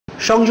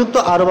সংযুক্ত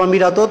আরব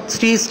আমিরাতত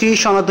শ্রী শ্রী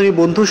সনাতনী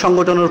বন্ধু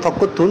সংগঠনের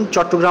পক্ষতুন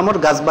চট্টগ্রামের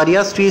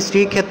গাছবাড়িয়া শ্রী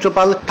শ্রী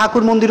ক্ষেত্রপাল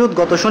ঠাকুর মন্দিরত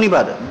গত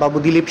শনিবার বাবু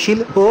দিলীপ শীল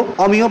ও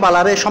অমিয়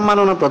বালারে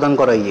সম্মাননা প্রদান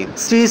করাইয়ে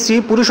শ্রী শ্রী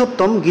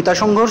পুরুষোত্তম গীতা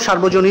সংঘর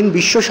সার্বজনীন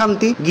বিশ্ব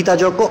শান্তি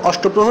গীতাযজ্ঞ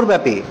অষ্টপ্রহর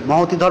ব্যাপী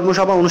মহতি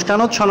ধর্মসভা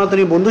অনুষ্ঠানত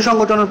সনাতনী বন্ধু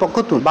সংগঠনের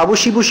পক্ষতুন বাবু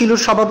শিবু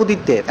শিলুর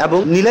সভাপতিত্বে এবং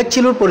নীলেক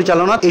শিলুর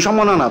পরিচালনাত এই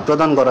সম্মাননা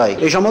প্রদান করায়।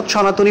 এই সময়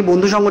সনাতনী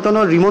বন্ধু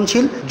সংগঠনের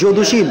রিমনশীল,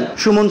 যদুশীল,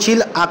 সুমনশীল,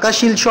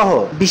 আকাশশীল সহ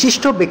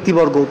বিশিষ্ট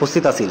ব্যক্তিবর্গ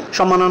উপস্থিত আছিল।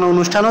 সম্মাননা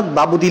অনুষ্ঠানত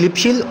বাবু দিলীপ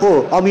শীল ও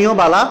অমিয়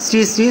বালা শ্রী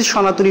শ্রী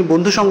সনাতনী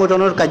বন্ধু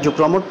সংগঠনের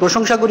কার্যক্রমের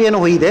প্রশংসা করিয়ানো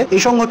হইদে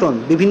এই সংগঠন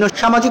বিভিন্ন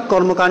সামাজিক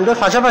কর্মকাণ্ডের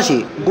পাশাপাশি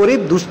গরিব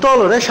দুস্থ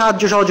হলরে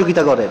সাহায্য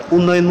সহযোগিতা করে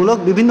উন্নয়নমূলক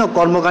বিভিন্ন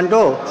কর্মকাণ্ড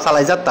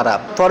চালাই যাত তারা।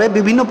 পরে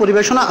বিভিন্ন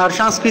পরিবেশনা আর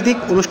সাংস্কৃতিক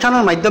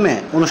অনুষ্ঠানের মাধ্যমে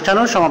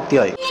অনুষ্ঠানের সমাপ্তি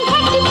হয়।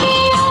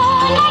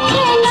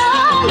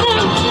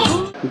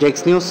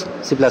 Desk news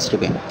Cplus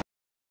TV।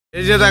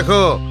 এই যে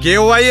দেখো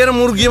কেওয়াই এর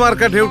মুরগি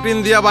মার্কা ঢেউটিন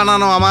দিয়া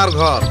বানানো আমার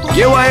ঘর।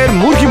 কেওয়াই এর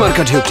মুরগি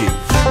মার্কা ঢেউটিন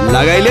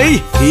লাগাইলেই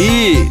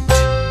হিট।